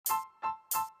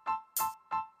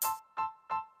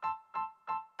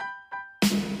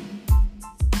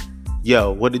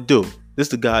Yo, what it do? This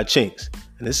the God Chinks,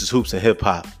 and this is Hoops and Hip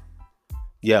Hop.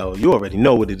 Yo, you already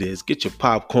know what it is. Get your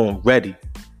popcorn ready.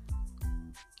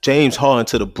 James Harden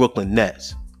to the Brooklyn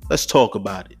Nets. Let's talk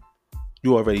about it.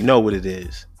 You already know what it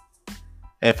is.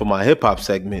 And for my hip hop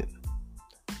segment,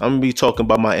 I'm gonna be talking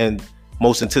about my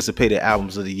most anticipated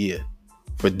albums of the year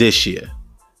for this year,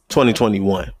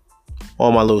 2021.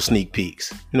 All my little sneak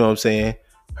peeks. You know what I'm saying?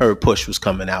 Heard Push was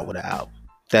coming out with an album.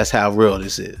 That's how real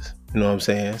this is. You know what I'm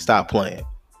saying? Stop playing.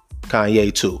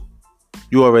 Kanye too.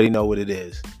 You already know what it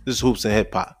is. This is Hoops and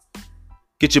Hip Hop.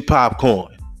 Get your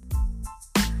popcorn.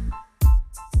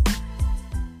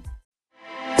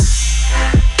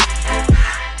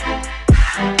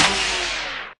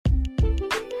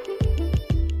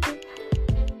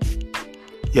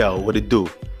 Yo, what it do?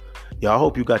 Yo, I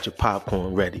hope you got your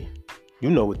popcorn ready. You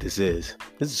know what this is.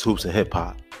 This is Hoops and Hip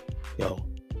Hop. Yo,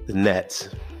 the Nets.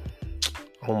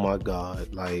 Oh my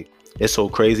God. Like, it's so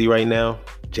crazy right now.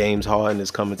 James Harden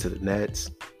is coming to the Nets.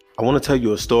 I want to tell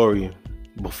you a story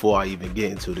before I even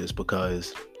get into this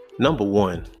because, number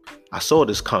one, I saw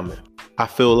this coming. I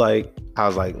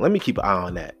was like, let me keep an eye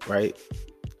on that, right?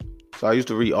 So I used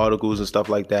to read articles and stuff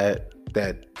like that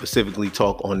specifically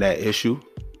talk on that issue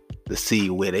to see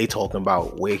where they talking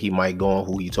about where he might go and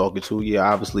who he talking to.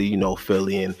 Yeah, obviously, you know,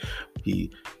 Philly, and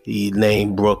he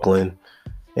named Brooklyn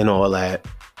and all that.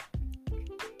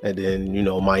 And then, you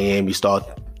know, Miami start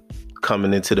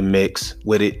coming into the mix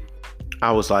with it.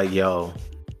 I was like, yo,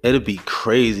 it'd be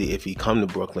crazy if he come to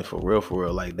Brooklyn for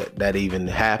real, like that even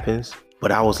happens.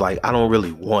 But I was like, I don't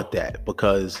really want that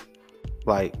because,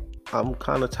 like, I'm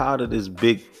kind of tired of this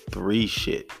big three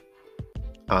shit,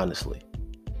 honestly.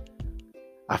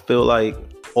 I feel like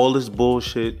all this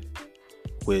bullshit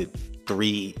with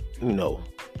three, you know,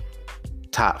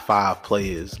 top 5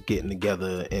 players getting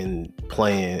together and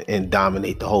playing and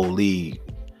dominate the whole league.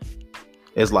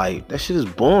 It's like, that shit is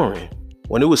boring.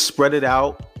 When it was spread it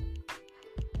out,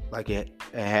 like it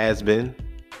has been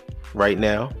right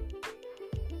now,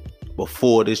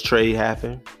 before this trade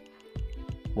happened,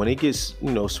 when it gets,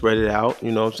 you know, spread it out,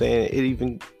 you know what I'm saying?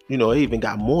 It even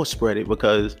got more spread it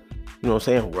because, you know what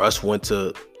I'm saying? Russ went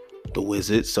to the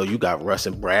Wizards, so you got Russ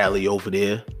and Bradley over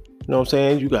there. You know what I'm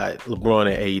saying? You got LeBron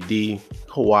and AD,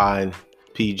 Kawhi and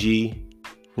PG. You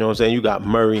know what I'm saying? You got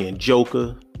Murray and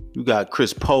Joker. You got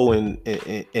Chris Poe and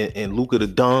Luka the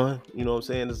Don. You know what I'm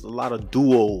saying? There's a lot of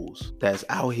duos that's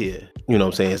out here. You know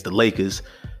what I'm saying? It's the Lakers.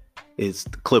 It's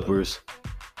the Clippers.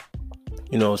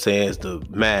 You know what I'm saying? It's the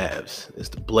Mavs. It's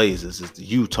the Blazers. It's the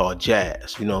Utah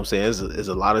Jazz. You know what I'm saying? There's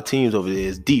a lot of teams over there.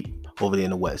 It's deep over there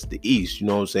in the West. The East, you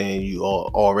know what I'm saying? You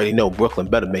all already know Brooklyn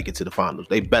better make it to the finals.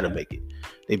 They better make it.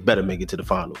 They better make it to the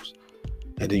finals.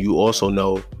 And then you also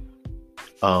know,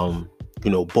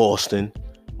 you know, Boston,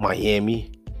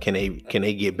 Miami, can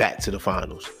they get back to the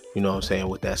finals? You know what I'm saying,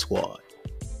 with that squad.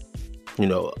 You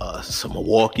know, some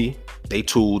Milwaukee, they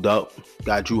tooled up,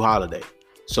 got Drew Holiday.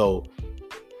 So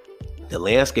the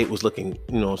landscape was looking,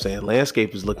 you know what I'm saying,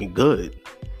 landscape is looking good.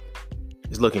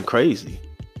 It's looking crazy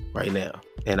right now.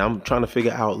 And I'm trying to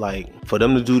figure out, like, for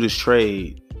them to do this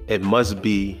trade, it must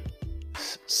be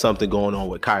something going on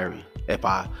with Kyrie. If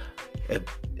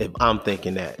I'm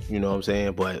thinking that, you know what I'm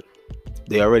saying? But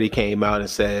they already came out and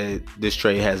said this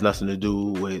trade has nothing to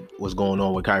do with what's going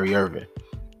on with Kyrie Irving.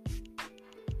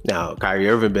 Now, Kyrie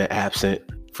Irving been absent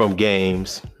from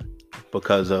games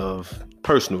because of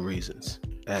personal reasons.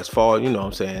 As far, you know what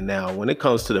I'm saying? Now, when it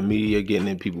comes to the media getting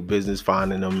in people's business,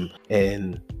 finding them,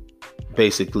 and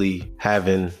basically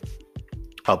having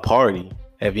a party,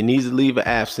 if he needs to leave an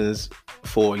absence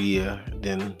for a year,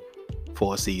 then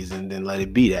for a season, then let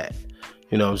it be that.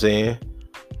 You know what I'm saying?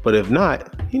 But if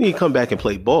not, he need to come back and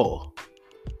play ball.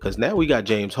 Because now we got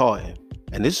James Harden.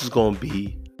 And this is going to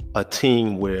be a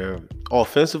team where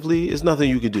offensively, it's nothing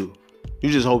you can do. You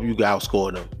just hope you can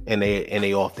outscore them and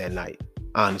they off that night.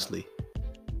 Honestly.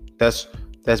 That's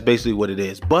basically what it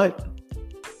is. But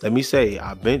let me say,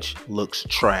 our bench looks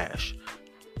trash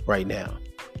right now.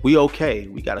 We okay.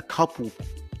 We got a couple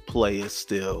players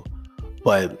still,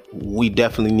 but we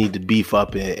definitely need to beef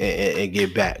up and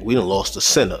get back. We done lost a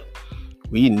center.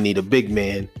 We need a big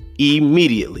man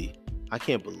immediately. I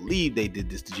can't believe they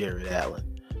did this to Jared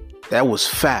Allen. That was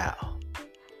foul.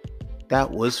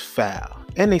 That was foul.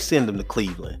 And they send him to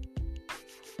Cleveland.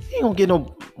 He ain't gonna get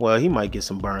no, well, he might get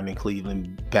some burn in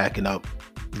Cleveland backing up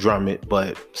Drummond,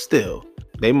 but still,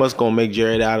 they must gonna make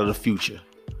Jared out of the future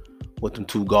with them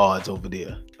 2 guards over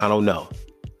there. I don't know.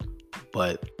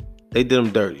 But they did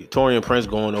him dirty. Taurean Prince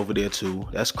going over there too.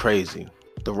 That's crazy.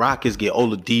 The Rockets get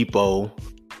Oladipo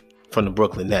from the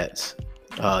Brooklyn Nets.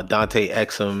 Dante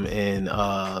Exum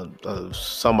and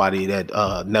somebody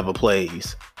that never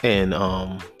plays. And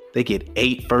they get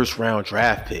 8 first-round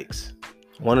draft picks.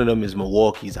 One of them is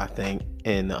Milwaukee's, I think.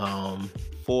 And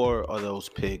 4 of those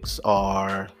picks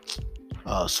are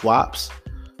swaps.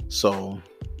 So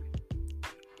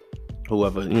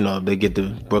whoever, they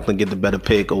get Brooklyn get the better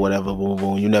pick or whatever, boom,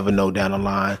 boom. You never know down the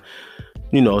line,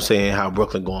 saying how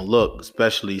Brooklyn gonna look,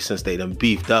 especially since they done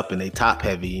beefed up and they top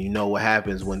heavy. You know what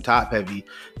happens when top heavy,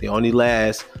 they only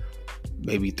last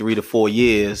maybe 3 to 4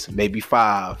 years, maybe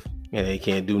 5, and they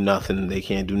can't do nothing. They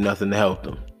can't do nothing to help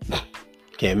them.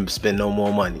 Can't spend no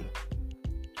more money.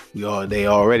 They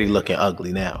already looking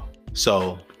ugly now.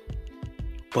 So,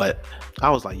 but I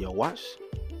was like, yo, watch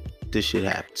this shit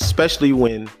happen. Especially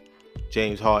when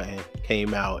James Harden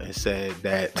came out and said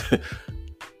that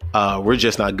we're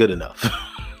just not good enough.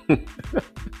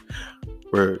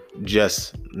 We're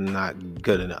just not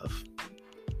good enough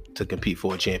to compete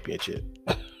for a championship.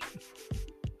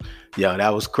 Yo,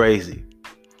 that was crazy.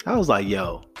 I was like,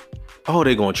 yo,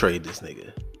 they're going to trade this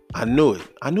nigga. I knew it.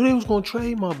 I knew they was going to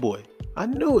trade my boy. I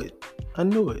knew it.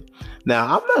 Now,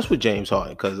 I mess with James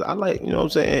Harden because I like, you know what I'm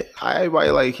saying? Everybody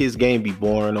like his game be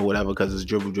boring or whatever because it's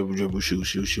dribble,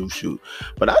 shoot.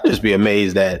 But I just be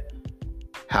amazed at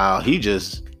how he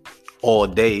just all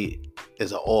day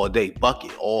is an all day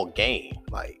bucket, all game.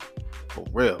 Like, for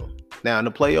real. Now, in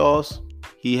the playoffs,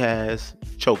 he has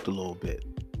choked a little bit.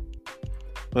 You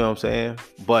know what I'm saying?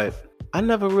 But I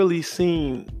never really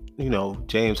seen,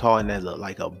 James Harden as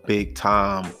a big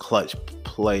time clutch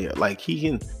player. Like, he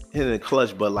can hit in the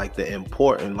clutch, but like the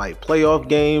important playoff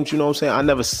games, you know what I'm saying? I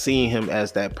never seen him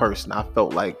as that person. I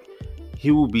felt like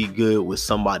he would be good with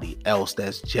somebody else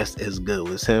that's just as good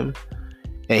as him.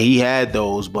 And he had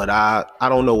those, but I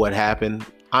don't know what happened.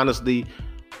 Honestly,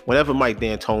 whenever Mike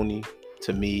D'Antoni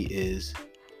to me is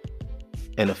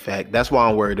in effect, that's why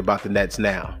I'm worried about the Nets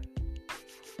now.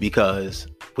 Because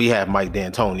we have Mike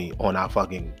D'Antoni on our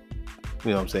fucking,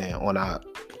 on our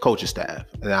coaching staff.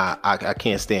 And I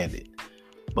can't stand it.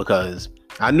 Because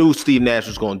I knew Steve Nash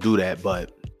was going to do that,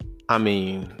 but I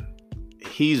mean,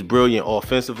 he's brilliant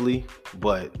offensively,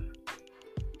 but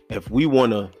if we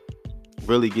want to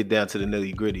really get down to the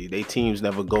nitty gritty, they teams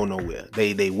never go nowhere.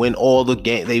 They win all the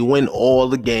game. They win all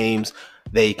the games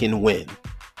they can win,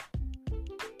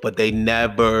 but they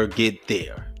never get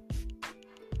there.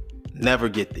 Never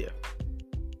get there.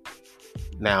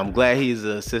 Now I'm glad he's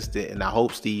an assistant, and I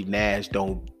hope Steve Nash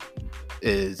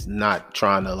is not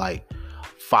trying to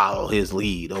follow his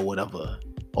lead or whatever,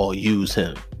 or use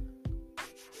him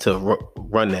to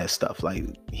run that stuff.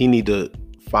 He need to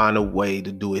find a way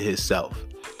to do it himself.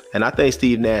 And I think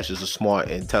Steve Nash is a smart,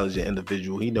 intelligent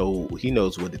individual. He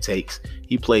knows what it takes.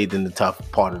 He played in the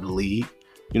tough part of the league.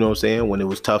 You know what I'm saying? When it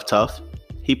was tough,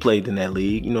 he played in that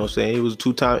league. You know what I'm saying? He was a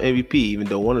 2-time MVP, even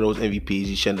though one of those MVPs,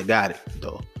 he shouldn't have got it,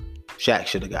 though. Shaq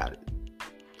should have got it.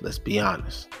 Let's be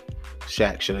honest.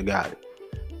 Shaq should have got it.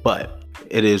 But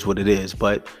it is what it is.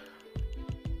 But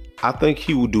I think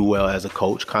he will do well as a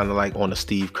coach, kind of like on a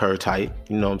Steve Kerr type.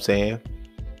 You know what I'm saying?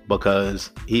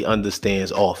 Because he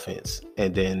understands offense,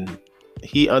 and then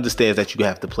he understands that you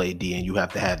have to play D and you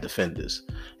have to have defenders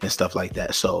and stuff like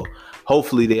that. So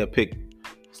hopefully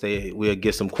we'll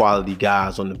get some quality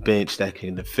guys on the bench that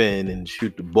can defend and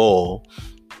shoot the ball,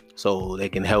 so they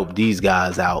can help these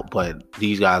guys out. But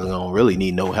these guys are gonna really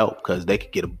need no help because they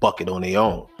could get a bucket on their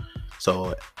own.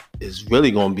 So it's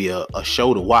really gonna be a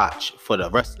show to watch for the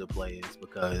rest of the players,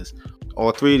 because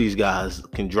all 3 of these guys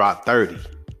can drop 30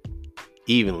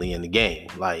 evenly in the game.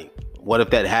 What if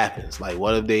that happens?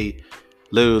 What if they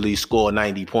literally score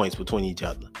 90 points between each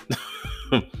other?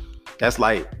 That's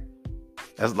like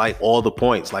all the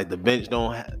points. The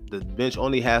bench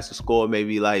only has to score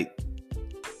maybe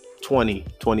 20,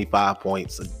 25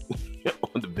 points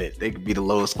on the bench. They could be the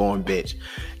lowest scoring bench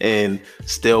and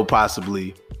still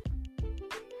possibly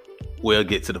will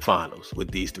get to the finals with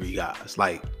these 3 guys.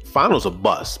 Finals a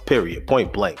bust, period,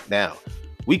 point blank. Now,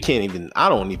 I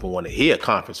don't even want to hear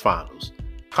conference finals.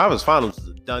 Conference finals is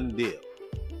a done deal.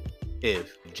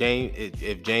 If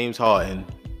James Harden,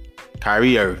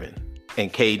 Kyrie Irving,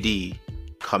 and KD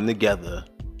come together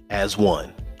as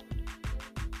one,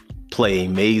 play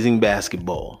amazing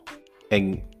basketball,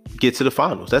 and get to the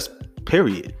finals, that's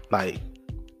period. I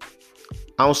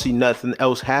don't see nothing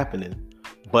else happening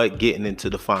but getting into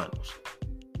the finals.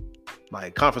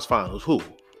 Conference finals, who?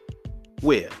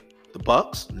 Where? The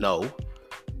Bucks? No.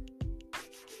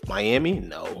 Miami?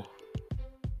 No.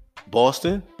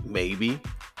 Boston? Maybe.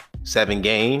 7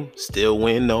 game, still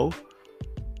win? No.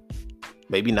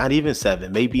 Maybe not even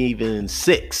 7, maybe even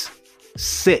 6.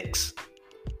 6.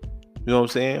 You know what I'm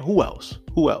saying? Who else?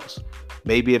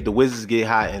 Maybe if the Wizards get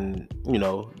hot and,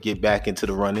 get back into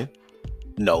the running.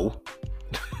 No.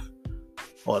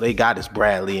 All they got is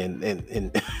Bradley and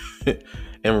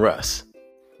and Russ.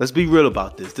 Let's be real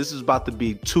about this. This is about to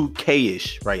be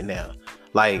 2K-ish right now.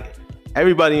 Like,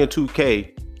 everybody in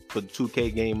 2K, for the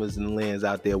 2K gamers and the lands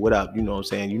out there, what up? You know what I'm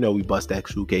saying? You know we bust that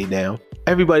 2K down.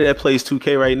 Everybody that plays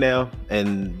 2K right now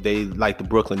and they like the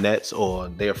Brooklyn Nets, or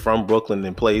they're from Brooklyn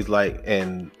and plays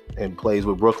and plays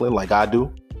with Brooklyn like I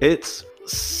do, it's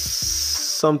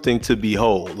something to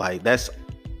behold. Like, that's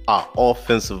our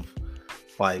offensive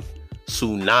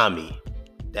tsunami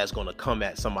that's gonna come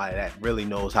at somebody that really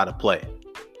knows how to play.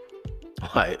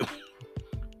 Like,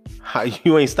 how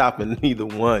you ain't stopping neither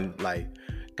one. Like,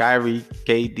 Kyrie,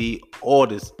 KD,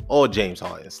 or James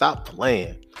Harden. Stop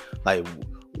playing. Like,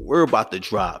 we're about to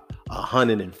drop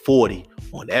 140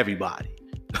 on everybody.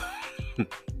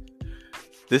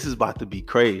 This is about to be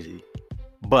crazy.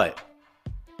 But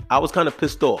I was kind of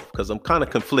pissed off because I'm kind of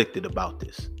conflicted about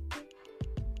this.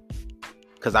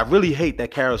 Because I really hate that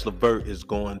Karis LeVert is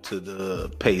going to the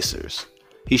Pacers.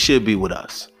 He should be with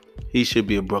us. He should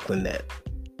be a Brooklyn Net.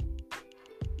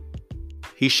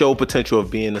 He showed potential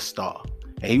of being a star.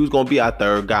 And he was going to be our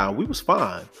third guy. And we was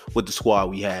fine with the squad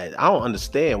we had. I don't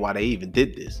understand why they even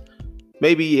did this.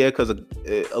 Maybe, yeah, because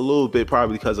a little bit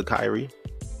probably because of Kyrie.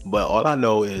 But all I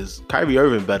know is Kyrie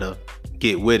Irving better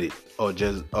get with it. Or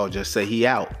just say he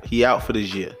out. He out for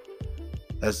this year.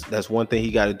 That's one thing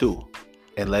he got to do.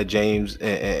 And let James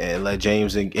and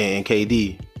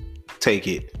KD take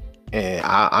it. And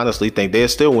I honestly think they'll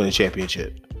still win a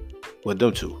championship with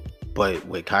them two. But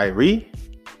with Kyrie,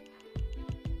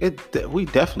 we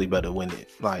definitely better win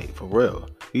it. Like, for real.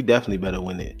 We definitely better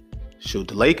win it. Shoot,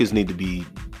 the Lakers need to be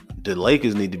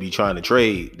trying to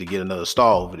trade to get another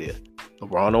star over there.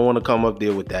 LeBron don't want to come up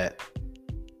there with that.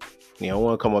 He don't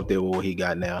want to come up there with what he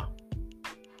got now.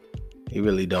 He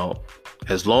really don't.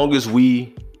 As long as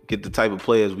we get the type of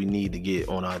players we need to get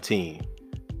on our team,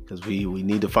 because we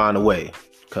need to find a way,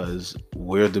 because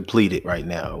we're depleted right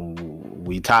now.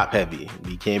 We top heavy.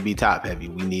 We can't be top heavy.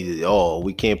 We need it all.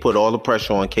 We can't put all the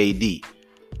pressure on KD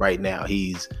right now.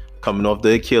 He's coming off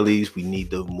the Achilles. We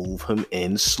need to move him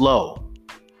in slow.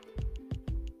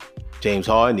 James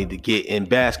Harden need to get in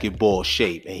basketball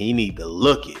shape, and he need to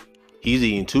look it. He's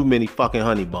eating too many fucking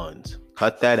honey buns.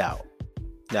 Cut that out.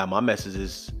 Now, my message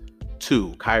is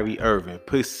to Kyrie Irving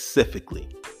specifically.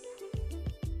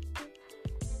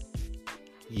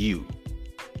 You're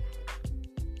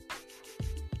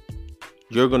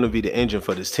going to be the engine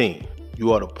for this team.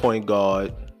 You are the point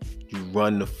guard. You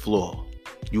run the floor.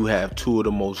 You have two of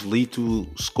the most lethal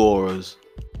scorers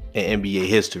in NBA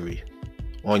history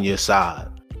on your side.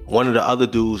 One of the other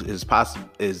dudes is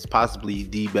possibly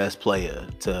the best player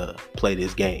to play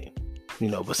this game,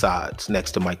 besides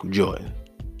next to Michael Jordan.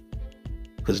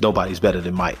 Because nobody's better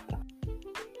than Mike.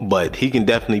 But he can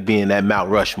definitely be in that Mount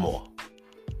Rushmore.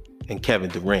 And Kevin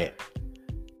Durant.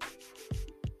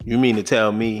 You mean to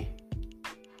tell me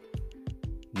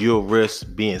you'll risk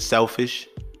being selfish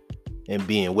and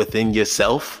being within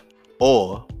yourself?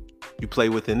 Or you play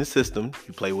within the system,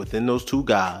 you play within those two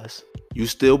guys, you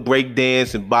still break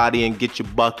dance and body and get your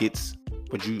buckets,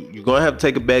 but you're going to have to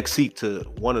take a back seat to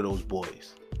one of those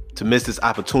boys to miss this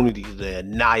opportunity to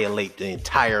annihilate the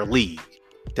entire league.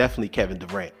 Definitely Kevin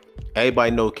Durant.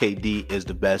 Everybody know KD is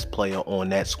the best player on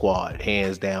that squad,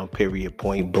 hands down, period,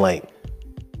 point blank.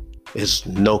 It's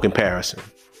no comparison.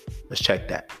 Let's check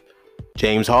that.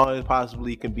 James Harden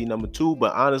possibly can be number 2,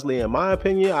 but honestly, in my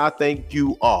opinion, I think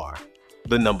you are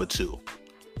the number 2.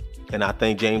 And I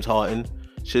think James Harden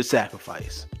should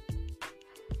sacrifice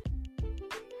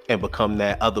and become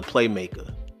that other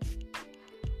playmaker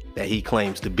that he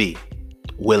claims to be,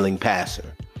 willing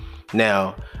passer.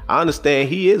 Now, I understand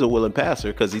he is a willing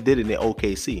passer because he did it in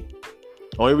OKC.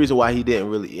 Only reason why he didn't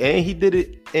really, and he did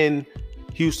it in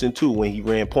Houston too when he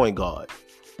ran point guard.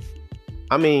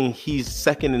 I mean, he's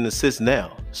second in assists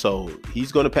now, so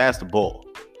he's going to pass the ball.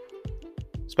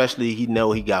 Especially he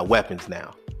know he got weapons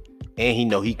now, and he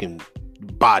know he can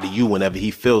body you whenever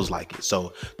he feels like it.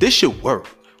 So this should work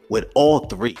with all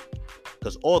three,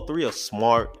 because all three are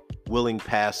smart, willing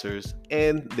passers,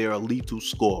 and they're lethal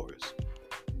scorers.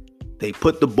 They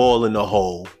put the ball in the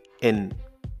hole in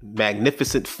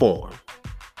magnificent form,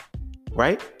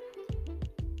 right?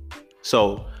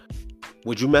 So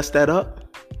would you mess that up?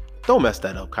 Don't mess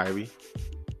that up, Kyrie.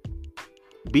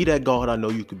 Be that guard I know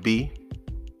you could be.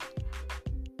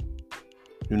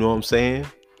 You know what I'm saying?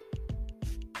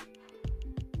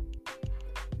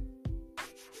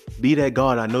 Be that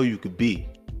guard I know you could be.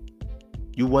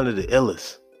 You one of the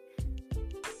illest.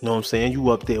 You know what I'm saying?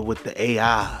 You up there with the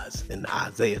AIs and the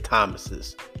Isaiah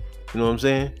Thomases. You know what I'm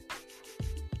saying?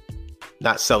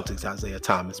 Not Celtics Isaiah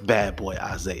Thomas, bad boy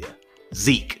Isaiah.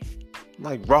 Zeke.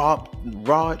 Like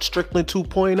Rod Strickland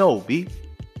 2.0, B.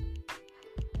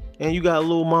 And you got a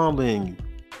little mamba in you.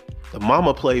 The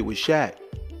mama played with Shaq,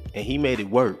 and he made it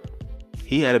work.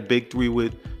 He had a big three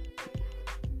with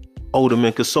Odom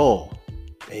and Gasol,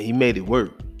 and he made it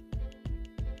work.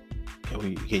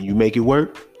 Can you make it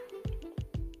work?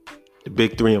 The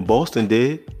big three in Boston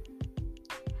did.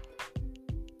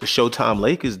 The Showtime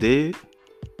Lakers did.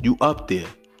 You up there.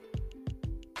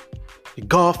 Your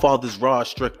godfather's Rod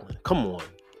Strickland. Come on.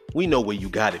 We know where you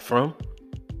got it from.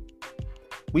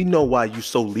 We know why you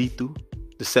so lethal.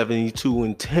 The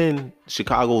 72-10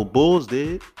 Chicago Bulls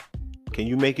did. Can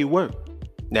you make it work?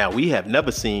 Now, we have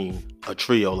never seen a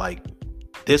trio like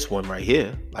this one right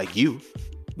here, like you.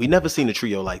 We never seen a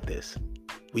trio like this.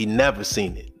 We never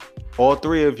seen it. All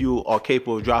three of you are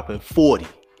capable of dropping 40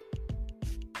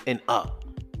 and up.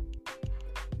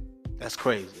 That's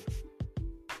crazy.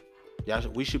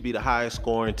 We should be the highest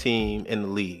scoring team in the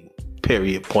league,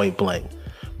 period, point blank.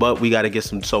 But we got to get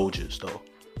some soldiers, though.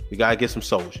 We got to get some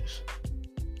soldiers.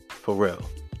 For real.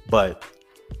 But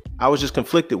I was just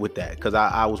conflicted with that because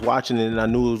I was watching it and I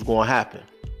knew it was going to happen.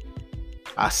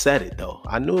 I said it, though.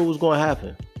 I knew it was going to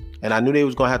happen. And I knew they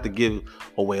was going to have to give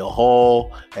away a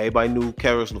haul. Everybody knew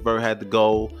Karis LeVert had to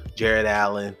go. Jared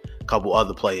Allen, a couple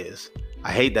other players.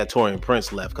 I hate that Taurean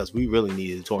Prince left because we really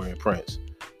needed Taurean Prince.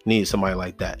 Needed somebody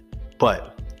like that.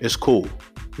 But it's cool.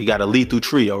 We got a lethal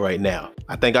trio right now.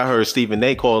 I think I heard Stephen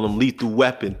A call them Lethal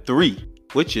Weapon 3,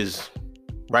 which is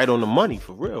right on the money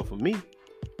for real for me.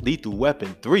 Lethal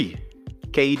Weapon 3.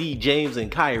 KD, James,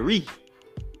 and Kyrie.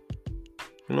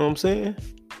 You know what I'm saying?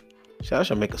 I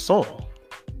should make a song.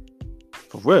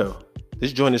 For real.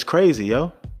 This joint is crazy,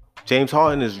 yo. James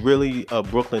Harden is really a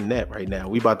Brooklyn Net right now.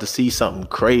 We about to see something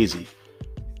crazy.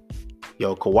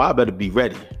 Yo, Kawhi better be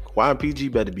ready. Kawhi and PG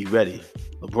better be ready.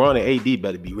 LeBron and AD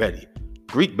better be ready.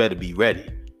 Greek better be ready.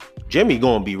 Jimmy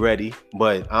gonna be ready,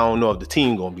 but I don't know if the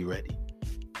team gonna be ready.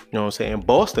 You know what I'm saying?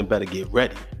 Boston better get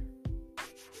ready.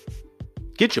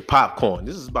 Get your popcorn.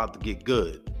 This is about to get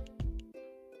good.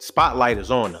 Spotlight is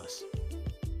on us.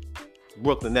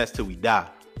 Brooklyn Nets till we die.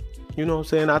 You know what I'm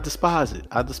saying? I despise it.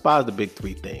 I despise the big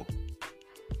three thing.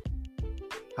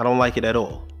 I don't like it at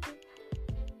all.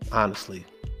 Honestly.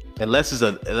 Unless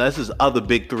it's other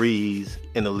big threes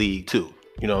in the league too.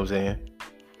 You know what I'm saying?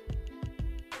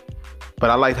 But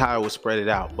I like how it was spread it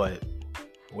out. But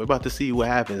we're about to see what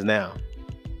happens now.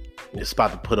 It's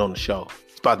about to put on the show.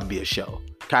 It's about to be a show.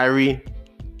 Kyrie,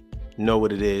 you know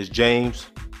what it is. James,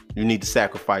 you need to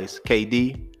sacrifice.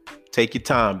 KD, take your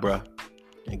time, bruh,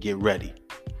 and get ready.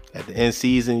 At the end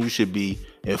season, you should be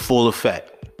in full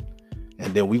effect.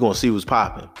 And then we're going to see what's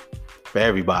popping for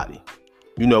everybody.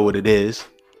 You know what it is.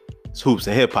 It's hoops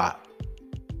and hip hop.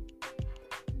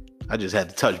 I just had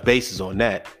to touch bases on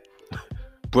that.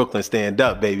 Brooklyn stand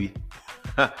up, baby.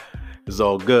 It's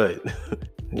all good.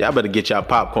 Y'all better get y'all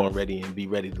popcorn ready and be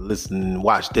ready to listen and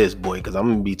watch this, boy, because I'm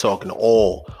going to be talking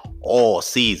all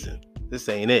season. This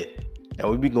ain't it. And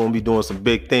we going to be doing some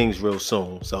big things real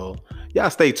soon. So y'all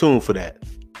stay tuned for that.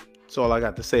 That's all I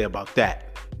got to say about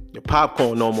that. Your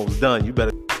popcorn almost done. You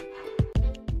better.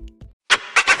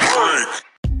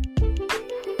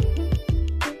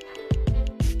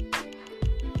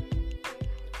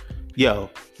 Yo,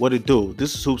 what it do?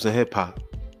 This is Hoops and Hip Hop.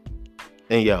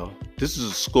 And yo, this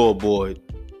is a scoreboard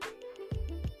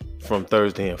from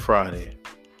Thursday and Friday.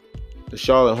 The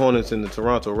Charlotte Hornets and the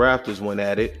Toronto Raptors went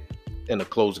at it in a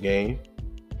close game,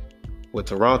 with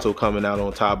Toronto coming out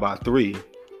on top by 3,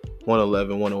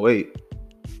 111-108.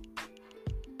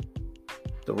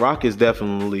 The Rockets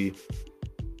definitely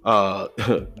got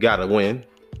to win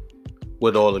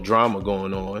with all the drama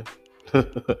going on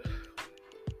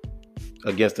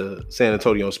against the San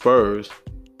Antonio Spurs.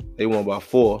 They won by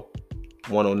 4,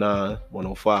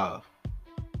 109-105.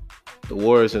 The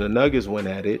Warriors and the Nuggets went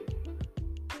at it.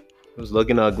 It was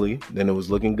looking ugly, then it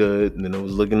was looking good, and then it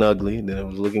was looking ugly, and then it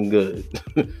was looking good.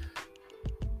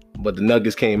 But the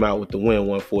Nuggets came out with the win,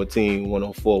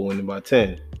 114-104, winning by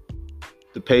 10.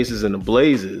 The Pacers and the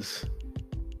Blazers,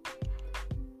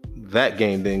 that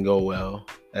game didn't go well,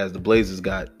 as the Blazers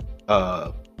got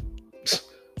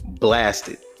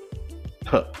blasted,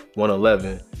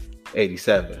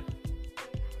 111-87.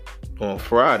 On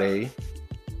Friday,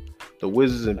 the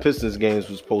Wizards and Pistons games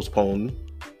was postponed.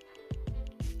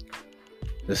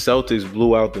 The Celtics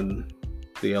blew out the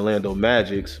Orlando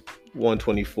Magics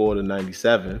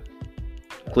 124-97.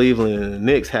 Cleveland and the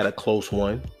Knicks had a close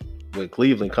one, with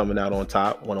Cleveland coming out on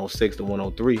top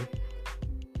 106-103.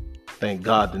 Thank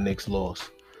God the Knicks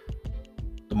lost.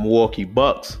 The Milwaukee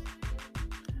Bucks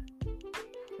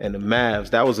And the Mavs,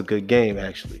 that was a good game,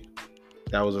 actually.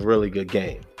 That was a really good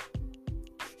game.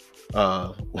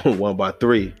 Won by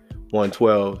 3,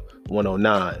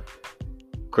 112-109.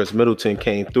 Chris Middleton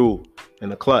came through in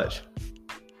the clutch.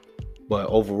 But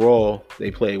overall,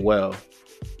 they played well.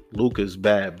 Luka's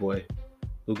bad, boy.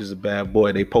 Luka's a bad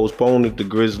boy. They postponed the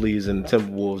Grizzlies and the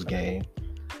Timberwolves game.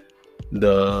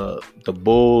 The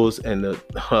Bulls and the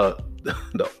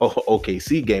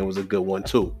OKC game was a good one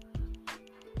too.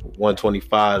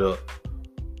 125 to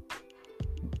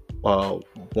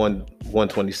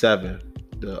 127.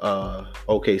 The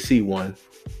OKC won,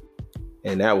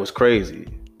 and that was crazy.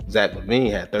 Zach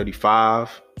LaVine had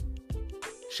 35.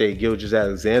 Shai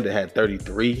Gilgeous-Alexander had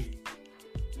 33.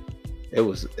 It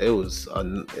was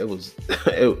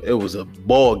a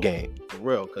ball game for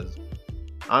real, because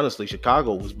honestly,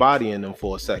 Chicago was bodying them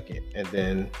for a second, and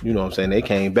then, you know what I'm saying, they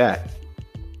came back.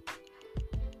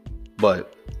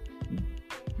 But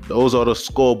those are the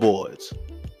scoreboards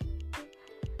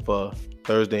for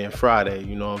Thursday and Friday,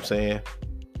 you know what I'm saying?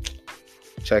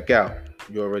 Check out.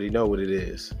 You already know what it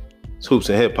is. It's Hoops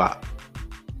and Hip Hop.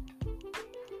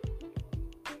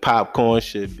 Popcorn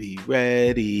should be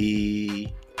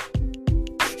ready.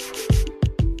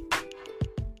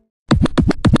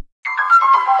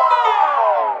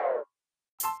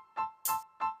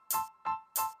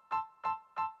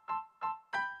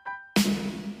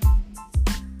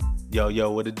 Yo,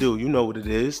 what it do? You know what it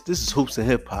is. This is Hoops and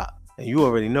Hip Hop. And you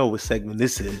already know what segment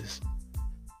this is.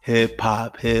 Hip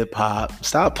hop.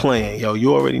 Stop playing, yo.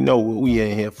 You already know what we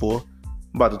in here for.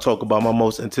 I'm about to talk about my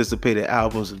most anticipated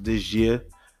albums of this year.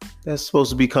 That's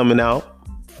supposed to be coming out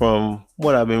from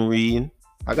what I've been reading.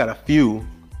 I got a few,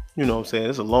 you know what I'm saying?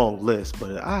 It's a long list,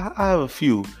 but I have a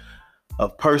few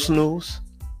of personals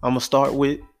I'm going to start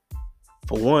with.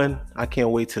 For one, I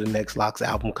can't wait till the next Lox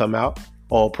album come out.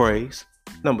 All praise.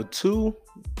 Number 2,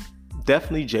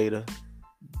 definitely Jada.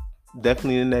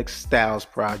 Definitely the next Styles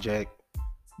project.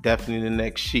 Definitely the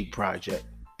next Chic project.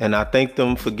 And I thank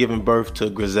them for giving birth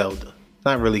to Griselda.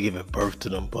 Not really giving birth to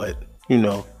them, but, you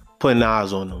know, putting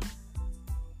eyes on them.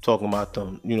 Talking about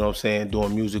them, you know what I'm saying,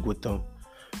 doing music with them.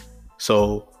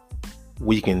 So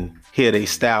we can hear their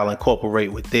style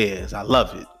incorporate with theirs. I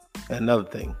love it. Another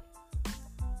thing,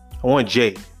 I want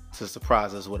Jay to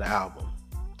surprise us with an album.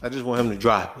 I just want him to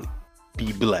drop it.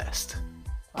 Be blessed.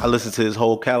 I listen to his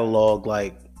whole catalog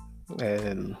like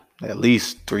at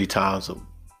least 3 times a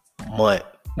month.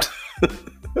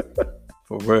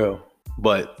 For real.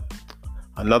 But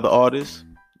another artist,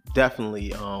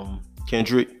 definitely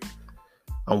Kendrick.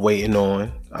 I'm waiting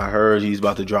on. I heard he's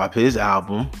about to drop his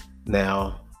album.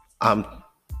 Now, I'm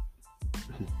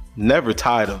never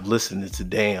tired of listening to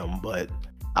Damn, but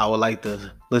I would like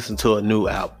to listen to a new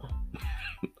album.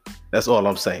 That's all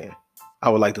I'm saying. I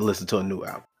would like to listen to a new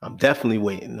album. I'm definitely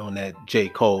waiting on that J.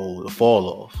 Cole, The Fall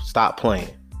Off. Stop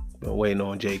playing. Been waiting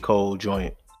on J. Cole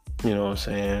joint. You know what I'm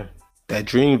saying? That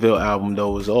Dreamville album though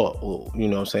was all, you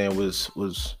know what I'm saying,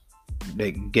 was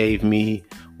they gave me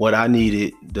what I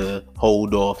needed to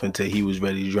hold off until he was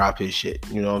ready to drop his shit.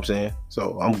 You know what I'm saying?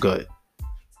 So I'm good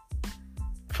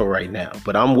for right now.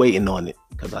 But I'm waiting on it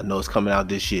because I know it's coming out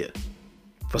this year.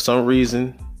 For some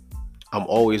reason, I'm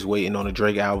always waiting on a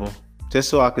Drake album just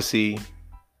so I can see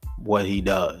what he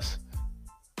does.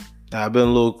 Now, I've been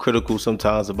a little critical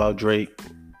sometimes about Drake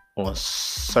on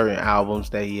certain albums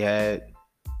that he had.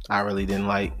 I really didn't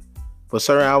like. But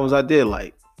certain albums I did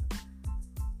like.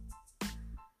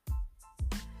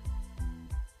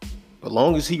 As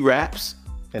long as he raps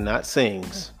and not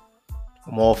sings,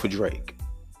 I'm all for Drake.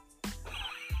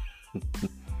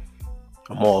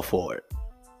 I'm all for it.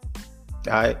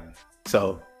 Alright?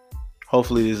 So,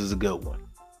 hopefully this is a good one.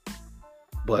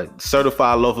 But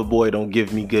Certified Lover Boy don't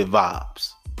give me good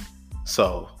vibes.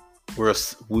 So,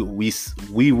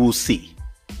 we will see.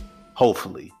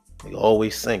 Hopefully. They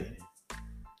always singing.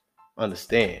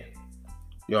 Understand.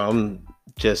 Yo, I'm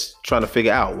just trying to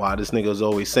figure out why this nigga is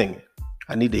always singing.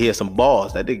 I need to hear some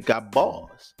bars. That nigga got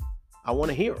bars. I want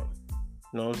to hear them.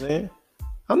 You know what I'm saying?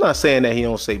 I'm not saying that he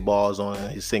don't say bars on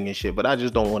his singing shit, but I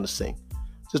just don't want to sing.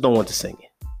 Just don't want to sing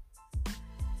it.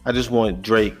 I just want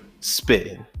Drake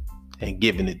spitting and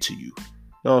giving it to you. You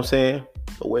know what I'm saying?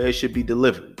 The way it should be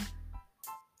delivered.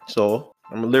 So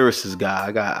I'm a lyricist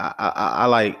guy. I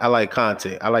like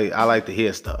content. I like to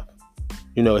hear stuff.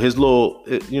 You know, his little,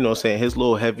 you know what I'm saying, his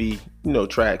little heavy, you know,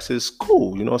 tracks is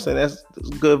cool. You know what I'm saying? That's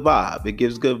a good vibe. It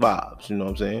gives good vibes. You know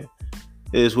what I'm saying?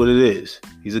 It is what it is.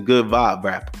 He's a good vibe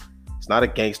rapper. It's not a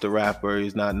gangster rapper.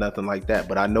 He's not nothing like that.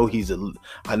 But I know he's a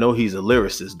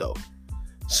lyricist though.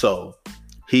 So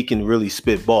he can really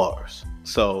spit bars.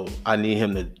 So I need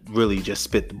him to really just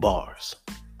spit the bars.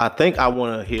 I think I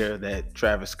want to hear that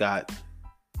Travis Scott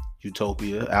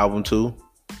Utopia album too.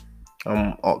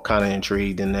 I'm kind of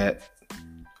intrigued in that.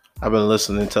 I've been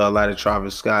listening to a lot of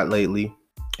Travis Scott lately,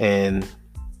 and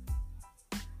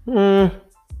I'm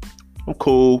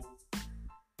cool.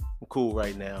 I'm cool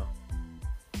right now.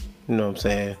 You know what I'm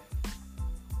saying?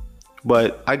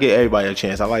 But I give everybody a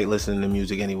chance. I like listening to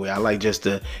music anyway. I like just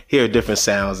to hear different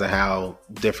sounds and how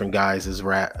different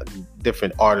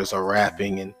different artists are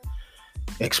rapping and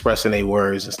expressing their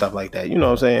words and stuff like that. You know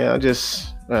what I'm saying? I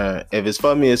just, if it's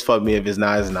for me, it's for me. If it's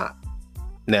not, it's not.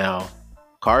 Now,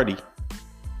 Cardi,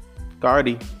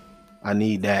 I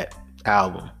need that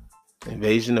album.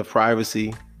 Invasion of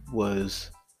Privacy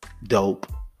was dope,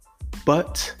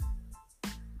 but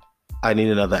I need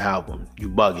another album. You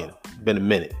bugging. Been a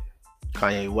minute.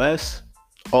 Kanye West,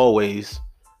 always,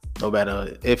 no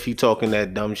matter if he talking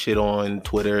that dumb shit on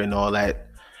Twitter and all that,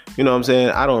 you know what I'm saying?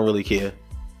 I don't really care.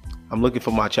 I'm looking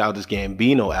for my Childish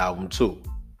Gambino album too.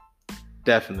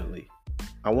 Definitely.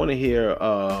 I want to hear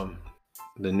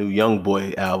the new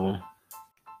YoungBoy album.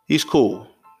 He's cool.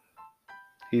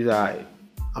 He's alright.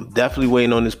 I'm definitely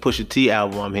waiting on this Pusha T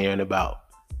album I'm hearing about.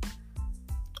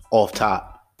 Off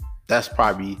Top. That's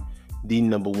probably the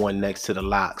number one next to the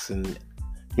Locks and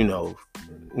the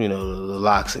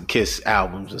Locks and Kiss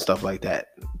albums and stuff like that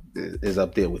is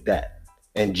up there with that.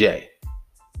 And Jay.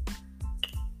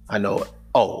 I know it.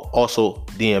 Oh, also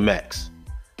DMX.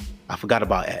 I forgot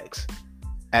about X.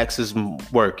 X is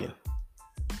working.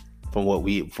 From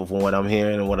what I'm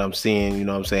hearing and what I'm seeing, you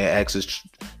know what I'm saying? X is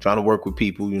trying to work with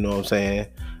people, you know what I'm saying?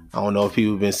 I don't know if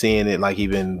people have been seeing it, like he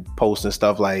been posting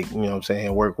stuff like, you know what I'm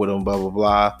saying, work with him, blah, blah,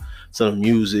 blah. Some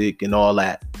music and all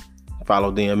that.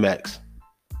 Follow DMX.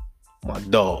 My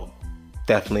dog.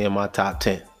 Definitely in my top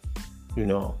 10. You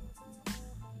know.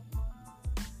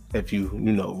 If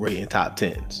rating top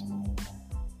 10s.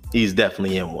 He's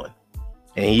definitely in one.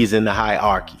 And he's in the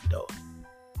hierarchy, though.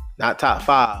 Not top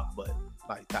 5, but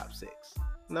like top 6.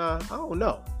 Nah, I don't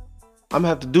know. I'm going to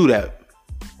have to do that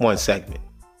one segment.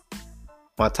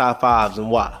 My top 5s and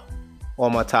why.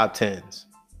 Or my top 10s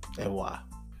and why.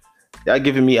 Y'all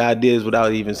giving me ideas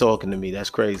without even talking to me. That's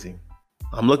crazy.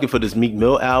 I'm looking for this Meek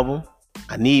Mill album.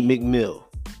 I need Meek Mill.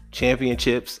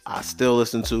 Championships, I still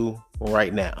listen to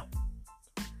right now.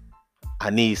 I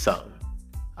need something.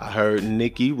 I heard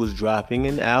Nicki was dropping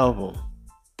an album.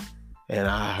 And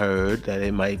I heard that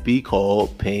it might be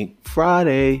called Pink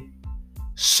Friday.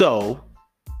 So,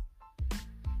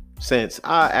 since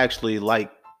I actually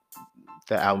like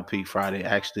the album Pink Friday,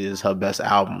 actually is her best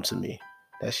album to me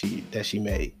that she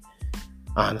made.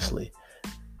 Honestly.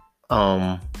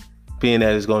 Being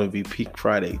that it's going to be Pink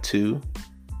Friday 2,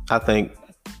 I think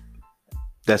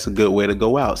that's a good way to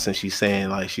go out since she's saying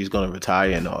like she's going to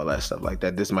retire and all that stuff like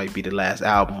that. This might be the last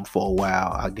album for a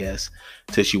while, I guess,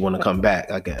 till she want to come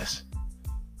back, I guess.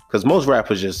 Because most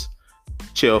rappers just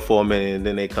chill for a minute and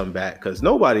then they come back because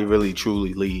nobody really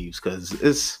truly leaves because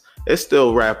it's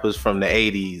still rappers from the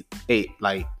 80s,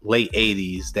 late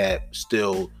 80s that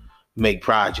still make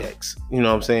projects. You know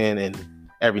what I'm saying? And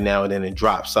every now and then it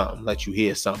drops something, let you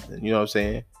hear something. You know what I'm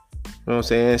saying? You know what I'm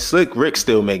saying? Slick Rick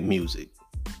still make music.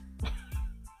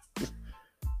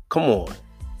 Come on.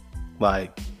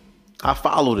 Like, I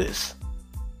follow this.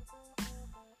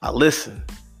 I listen.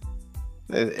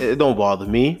 It don't bother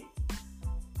me.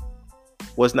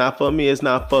 What's not for me is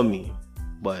not for me.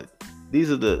 But these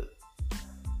are the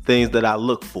things that I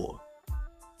look for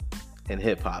in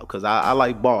hip hop. Because I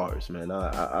like bars, man.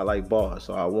 I like bars.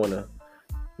 So I want to,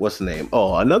 what's the name?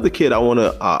 Oh, another kid I want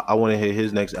to hear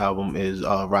his next album is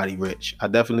Roddy Ricch. I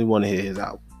definitely want to hear his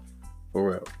album.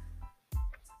 For real.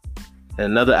 And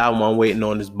another album I'm waiting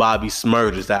on is Bobby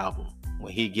Smurder's album.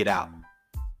 When he get out.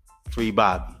 Free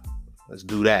Bobby. Let's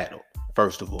do that,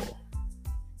 first of all.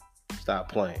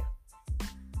 Stop playing.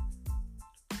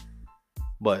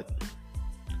 But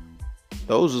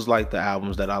those is like the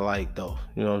albums that I like, though.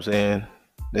 You know what I'm saying?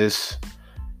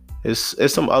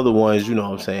 It's some other ones, you know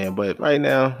what I'm saying? But right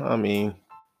now, I mean,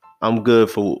 I'm good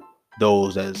for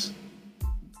those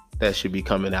that should be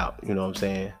coming out. You know what I'm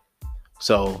saying?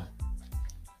 So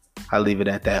I leave it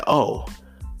at that. Oh,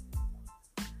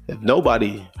 if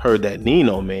nobody heard that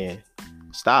Nino Man,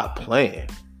 stop playing.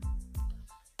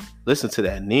 Listen to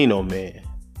that Nino Man.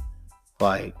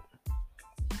 Like,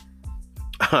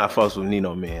 I fucks with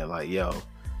Nino Man. Like, yo.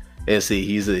 And see,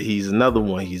 he's another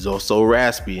one. He's also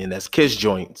raspy, and that's Kiss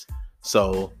joints.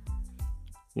 So,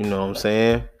 you know what I'm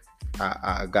saying?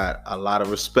 I got a lot of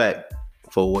respect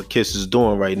for what Kiss is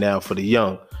doing right now for the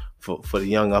young. For the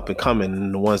young up and coming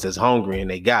and the ones that's hungry and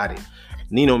they got it.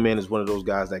 Nino Man is one of those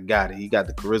guys that got it. He got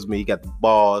the charisma, he got the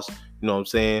balls, you know what I'm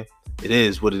saying? It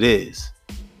is what it is.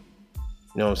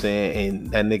 You know what I'm saying?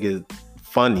 And that nigga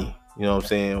funny, you know what I'm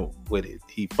saying, with it.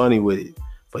 He funny with it.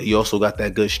 But he also got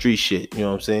that good street shit, you know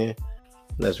what I'm saying?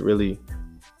 That's really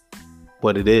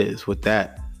what it is with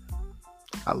that.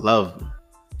 I love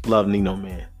Nino,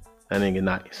 man. That nigga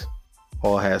nice.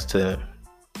 All has to him.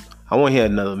 I want to hear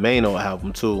another Mano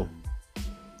album too.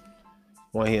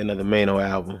 Mano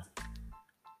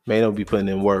be putting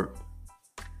in work.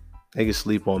 Niggas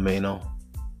sleep on Mano.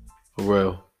 For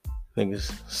real.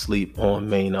 Niggas sleep on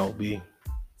Mano, B.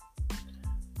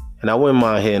 And I wouldn't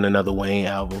mind hearing another Wayne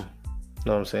album. You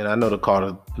know what I'm saying? I know the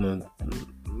Carter,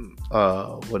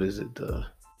 what is it?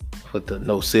 With the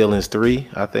No Ceilings 3,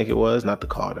 I think it was. Not the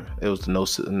Carter. It was the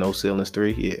No Ceilings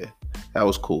 3. Yeah, that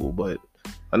was cool. But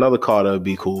another Carter would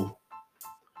be cool.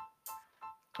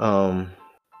 I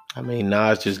mean,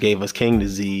 Nas just gave us King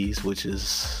Disease, which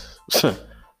is an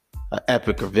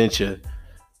epic adventure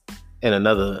in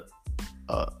another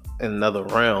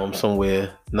realm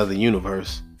somewhere, another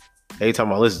universe. Every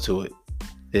time I listen to it,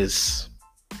 it's,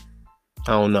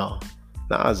 I don't know.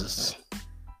 Nas is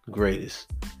the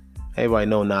greatest. Everybody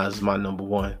know Nas is my number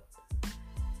one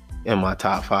in my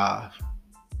top 5.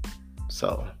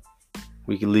 So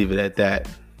we can leave it at that.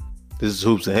 This is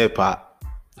Hoops and Hip Hop.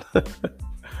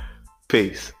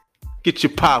 Peace. Get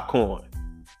your popcorn.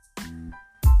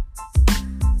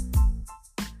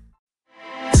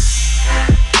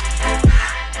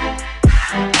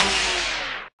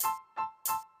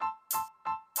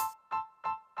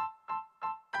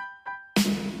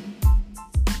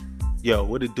 Yo,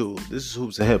 what it do? This is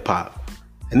Hoops and Hip Hop.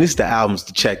 And this is the albums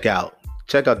to check out.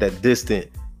 Check out that Distant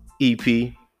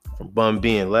EP from Bun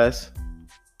B and Les.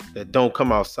 That Don't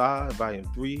Come Outside, Volume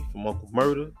 3 from Uncle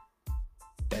Murder.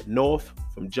 That North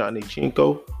from Johnny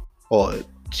Chico or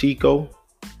Chico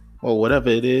or whatever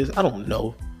it is. I don't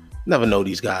know. Never know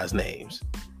these guys' names.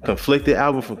 Conflicted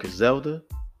album from Griselda.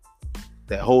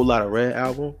 That Whole Lot of Red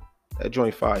album. That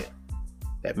joint fire.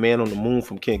 That Man on the Moon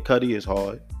from Kid Cudi is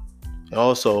hard. And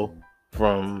also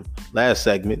from last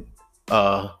segment,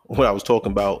 when I was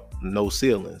talking about No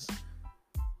Ceilings,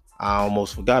 I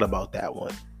almost forgot about that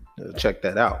one. Check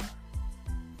that out.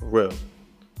 For real.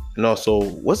 And also,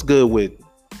 what's good with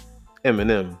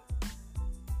Eminem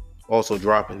also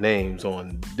dropping names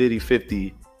on Diddy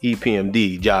 50,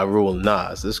 EPMD, Ja Rule, and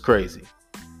Nas? It's crazy.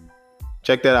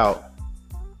 Check that out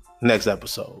next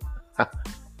episode.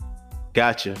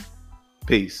 Gotcha.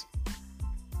 Peace.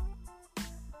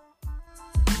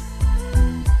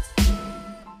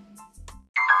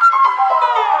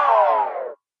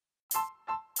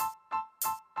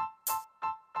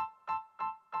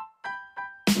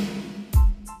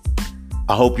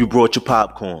 I hope you brought your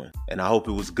popcorn, and I hope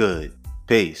it was good.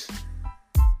 Peace.